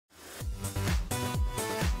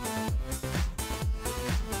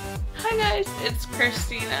Hi guys, it's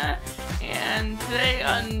Christina, and today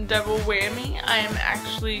on Double Whammy I am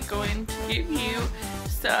actually going to give you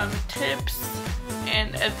some tips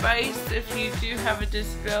and advice if you do have a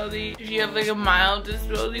disability. If you have like a mild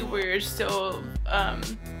disability where you're still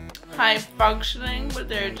high functioning, but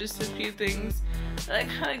there are just a few things that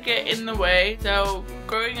kind of get in the way. So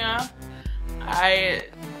growing up, I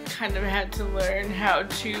kind of had to learn how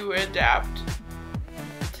to adapt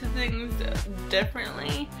to things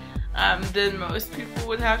differently than most people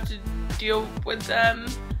would have to deal with them.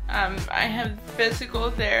 I have physical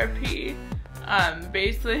therapy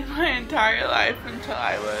basically my entire life until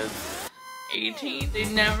I was 18. They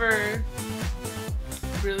never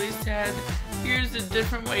really said, here's a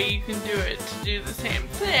different way you can do it to do the same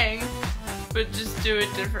thing, but just do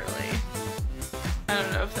it differently. I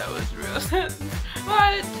don't know if that was a real sentence,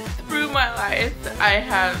 but through my life I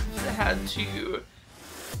have had to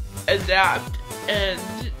adapt and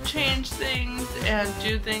change things and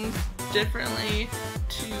do things differently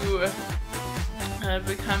to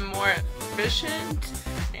become more efficient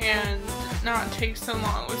and not take so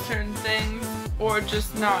long with certain things, or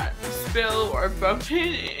just not spill or bump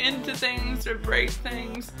into things or break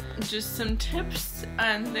things. Just some tips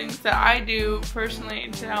and things that I do personally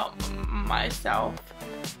to help myself.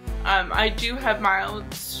 I do have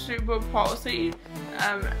mild cerebral palsy.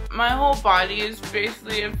 My whole body is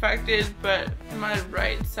basically affected, but my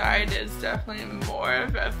right side is definitely more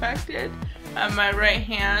affected. My right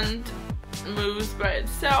hand moves by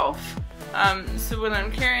itself, so when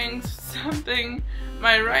I'm carrying something,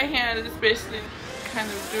 my right hand is basically kind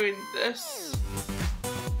of doing this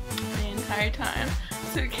the entire time.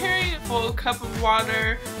 So carrying a full cup of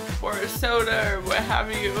water or a soda or what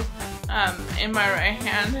have you in my right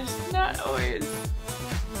hand is not always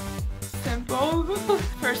simple.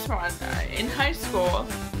 First one, in high school,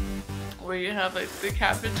 where you have like the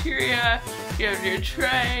cafeteria, you have your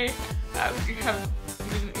tray, you have,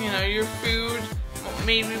 you know, your food,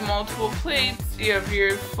 maybe multiple plates, you have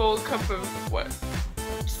your full cup of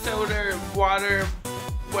soda, water,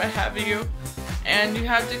 what have you, and you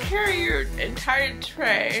have to carry your entire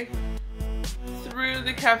tray through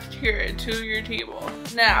the cafeteria to your table.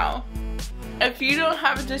 Now, if you don't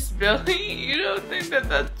have a disability, you don't think that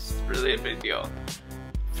that's really a big deal.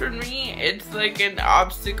 For me, it's like an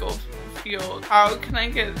obstacle field. How can I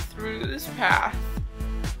get through this path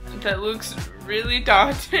that looks really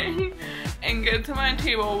daunting and get to my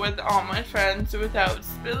table with all my friends without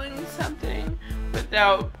spilling something,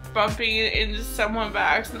 without bumping into someone by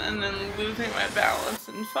accident and then losing my balance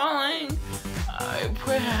and falling?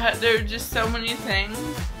 There are just so many things.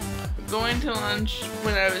 Going to lunch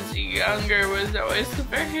when I was younger was always a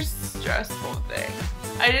very stressful thing.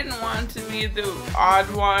 I didn't want to be the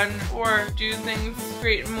odd one or do things to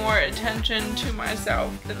create more attention to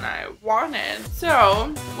myself than I wanted.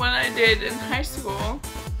 So what I did in high school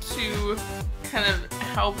to kind of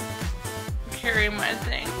help carry my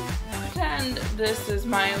thing, pretend this is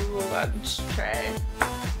my lunch tray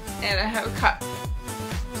and I have a cup.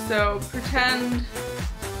 So pretend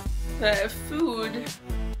that I have food,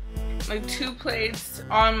 like 2 plates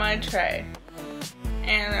on my tray,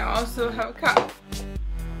 and I also have a cup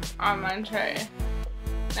on my tray.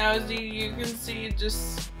 Now as you can see,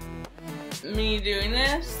 just me doing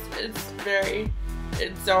this,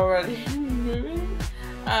 it's already moving.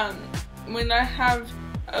 When I have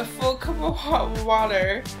a full cup of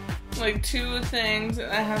water, like 2 things,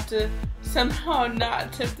 and I have to somehow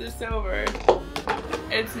not tip this over,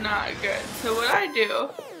 it's not good. So what I do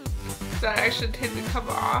is I actually take the cup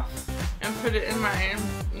off and put it in my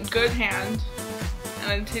good hand,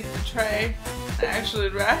 and I take the tray and actually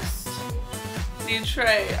rest the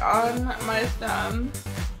tray on my thumb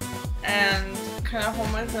and kind of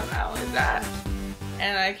hold my thumb out like that,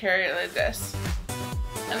 and I carry it like this.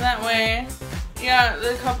 And that way, yeah,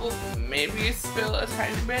 the cup will maybe spill a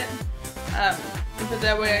tiny bit, but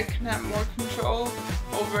that way I can have more control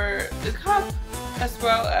over the cup as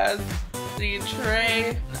well as the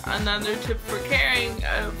tray. Another tip for carrying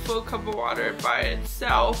a full cup of water by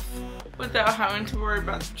itself without having to worry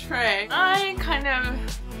about the tray. I kind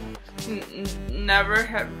of never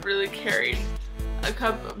have really carried a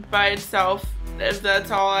cup by itself. If that's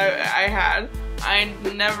all I had, I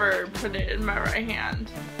never put it in my right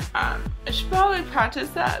hand. I should probably practice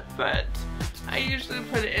that, but I usually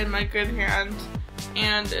put it in my good hand.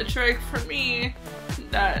 And a trick for me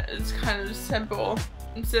that is kind of simple,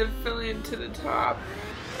 instead of filling it to the top,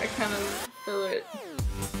 I kind of fill it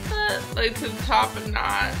like to the top and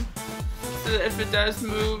not, so that if it does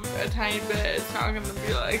move a tiny bit, it's not going to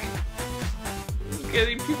be like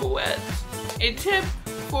getting people wet. A tip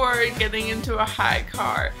for getting into a high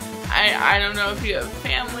car. I don't know if you have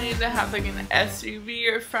family that have like an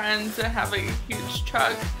SUV or friends that have like a huge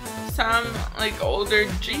truck. Some like older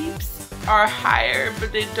Jeeps are higher,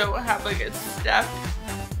 but they don't have like a step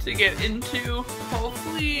to get into.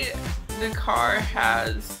 Hopefully the car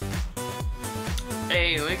has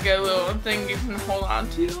a little thing you can hold on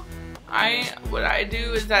to. What I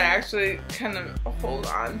do is I actually kind of hold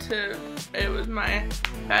on to it with my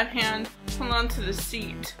bad hand, hold on to the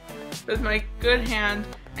seat with my good hand,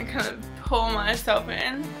 and kind of pull myself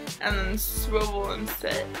in and then swivel and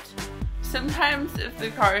sit. Sometimes if the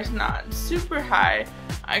car is not super high,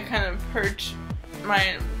 I kind of perch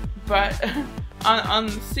my butt on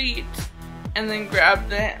the seat and then grab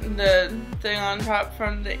the thing on top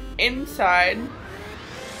from the inside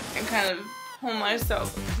and kind of pull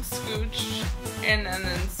myself, scooch in and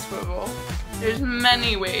then swivel. There's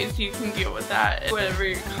many ways you can deal with that, whatever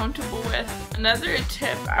you're comfortable with. Another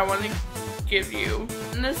tip I want to give you,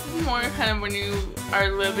 and this is more kind of when you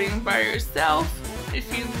are living by yourself,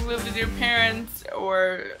 if you live with your parents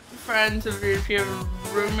or friends, or if you have a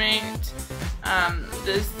roommate,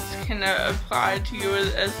 this can apply to you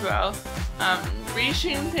as well.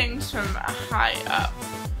 Reaching things from high up.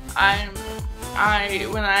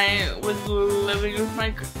 When I was living with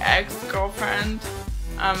my ex-girlfriend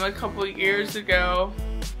a couple years ago,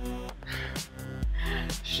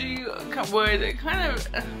 she would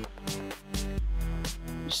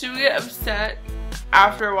get upset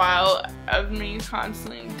after a while of me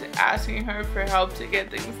constantly asking her for help to get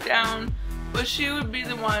things down, but she would be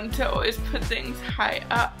the one to always put things high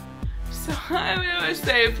up. So I would always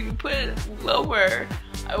say, if you put it lower,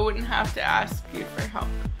 I wouldn't have to ask you for help.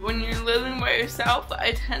 When you're living by yourself,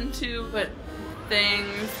 I tend to put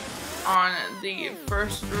things on the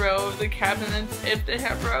first row of the cabinets if they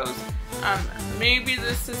have rows. Maybe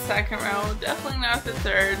this is second row, definitely not the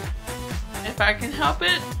third. If I can help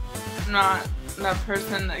it, I'm not that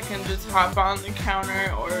person that can just hop on the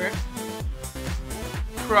counter or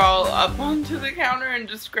crawl up onto the counter and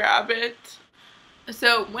just grab it.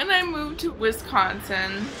 So when I moved to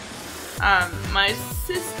Wisconsin, my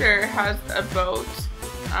sister has a boat,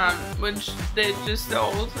 which they just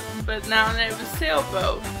sold, but now they have a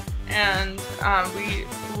sailboat, and we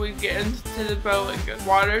would get into the boat and go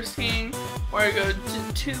water skiing, or go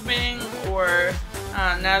to tubing, or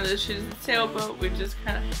now that she's a sailboat, we just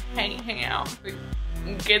kind of hang out.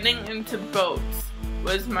 Getting into boats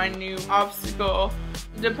was my new obstacle.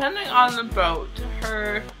 Depending on the boat,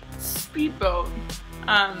 her speedboat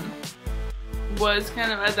was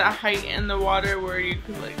kind of at that height in the water where you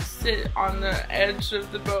could like sit on the edge of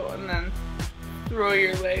the boat and then throw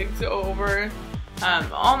your legs over.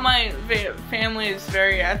 All my family is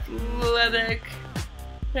very athletic,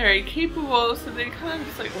 very capable, so they kind of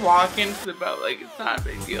just like walk into the boat like it's not a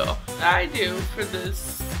big deal. What I do for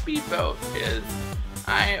this speedboat is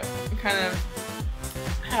I kind of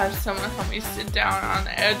have someone help me sit down on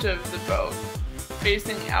the edge of the boat,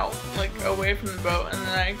 facing out, like away from the boat, and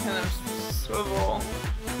then I kind of swivel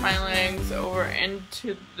my legs over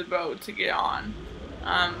into the boat to get on.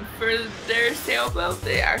 For their sailboat,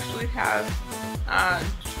 they actually have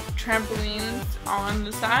trampolines on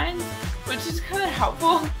the sides, which is kind of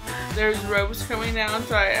helpful. There's ropes coming down,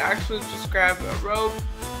 so I actually just grab a rope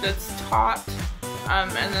that's taut,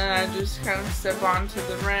 and then I just kind of step onto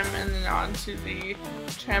the rim and then onto the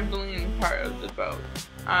trampoline part of the boat.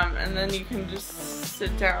 And then you can just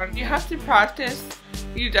sit down. You have to practice.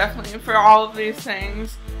 You definitely, for all of these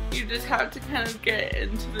things, you just have to kind of get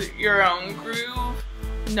into your own groove,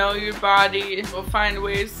 know your body. You'll find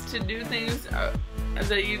ways to do things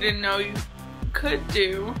that you didn't know you could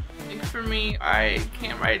do. Like for me, I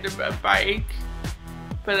can't ride a bike,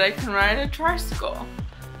 but I can ride a tricycle.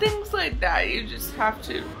 Things like that. You just have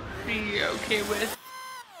to be okay with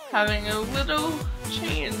having a little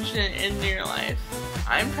change in your life.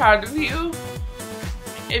 I'm proud of you.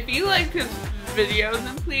 If you like this video,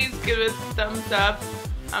 then please give it a thumbs up.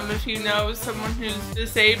 If you know someone who's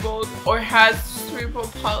disabled or has cerebral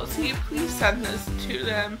palsy, please send this to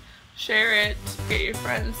them. Share it, get your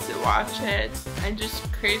friends to watch it, and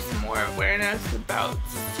just create some more awareness about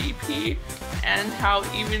CP and how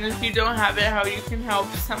even if you don't have it, how you can help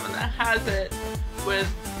someone that has it with,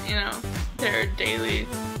 you know, their daily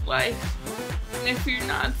life. And if you're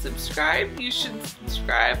not subscribed, you should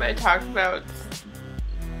subscribe. I talk about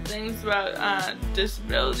things about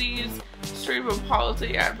disabilities, cerebral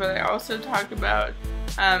palsy, but I also talk about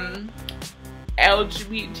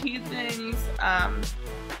LGBT things.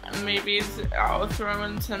 Maybe I'll throw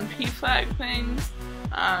in some P-flag things,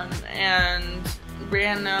 and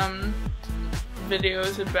random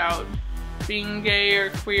videos about being gay or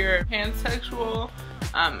queer, pansexual,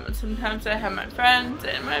 Sometimes I have my friends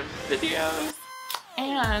in my videos.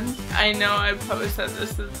 And I know I probably said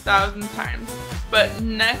this 1,000 times, but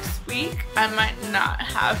next week I might not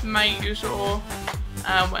have my usual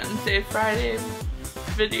Wednesday, Friday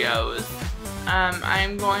videos.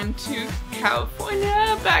 I'm going to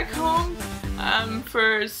California, back home,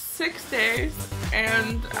 for 6 days,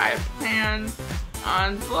 and I plan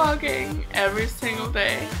on vlogging every single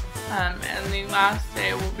day. And the last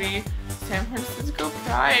day will be San Francisco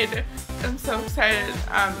Pride. I'm so excited.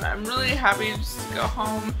 I'm really happy just to go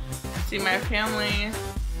home, see my family,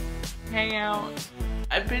 hang out.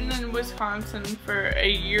 I've been in Wisconsin for a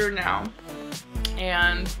year now,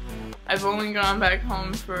 and I've only gone back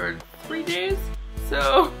home for 3 days,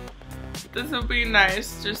 so this will be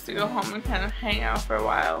nice just to go home and kind of hang out for a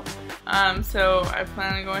while. So I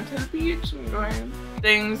plan on going to the beach and going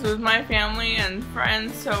things with my family and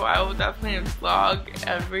friends, so I will definitely vlog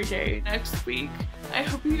every day next week. I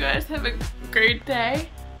hope you guys have a great day.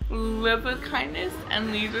 Live with kindness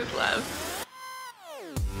and lead with love.